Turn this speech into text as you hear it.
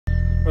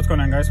What's going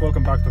on, guys?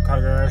 Welcome back to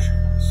Car Garage.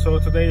 So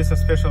today is a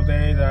special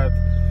day,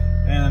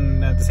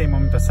 and at the same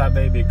moment a sad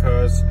day,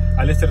 because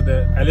I listed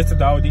the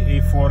Audi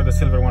A4, the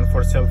silver one,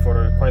 for sale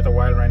for quite a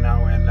while right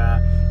now, and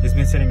it's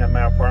been sitting at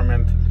my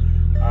apartment.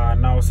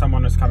 Now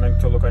someone is coming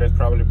to look at it,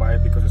 probably buy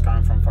it, because it's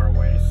coming from far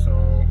away.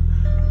 So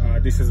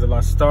this is the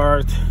last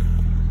start.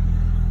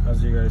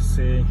 As you guys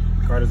see,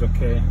 the car is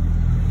okay.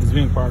 It's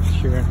being parked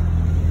here.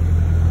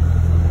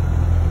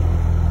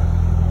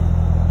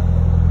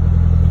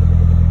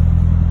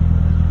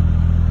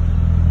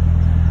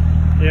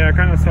 Yeah,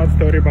 kind of sad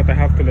story, but I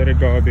have to let it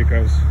go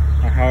because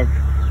I have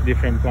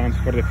different plans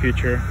for the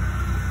future.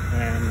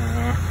 And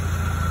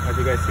as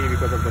you guys see,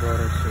 because of the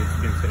rotors,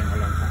 it's been sitting a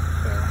long time.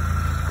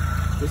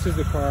 So this is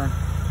the car.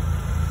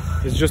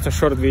 It's just a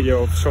short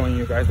video of showing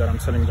you guys that I'm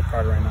selling the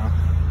car right now,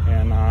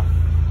 and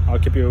I'll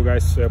keep you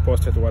guys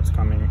posted what's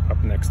coming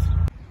up next.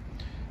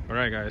 All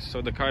right, guys,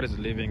 so the car is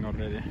leaving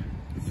already.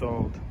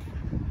 Sold.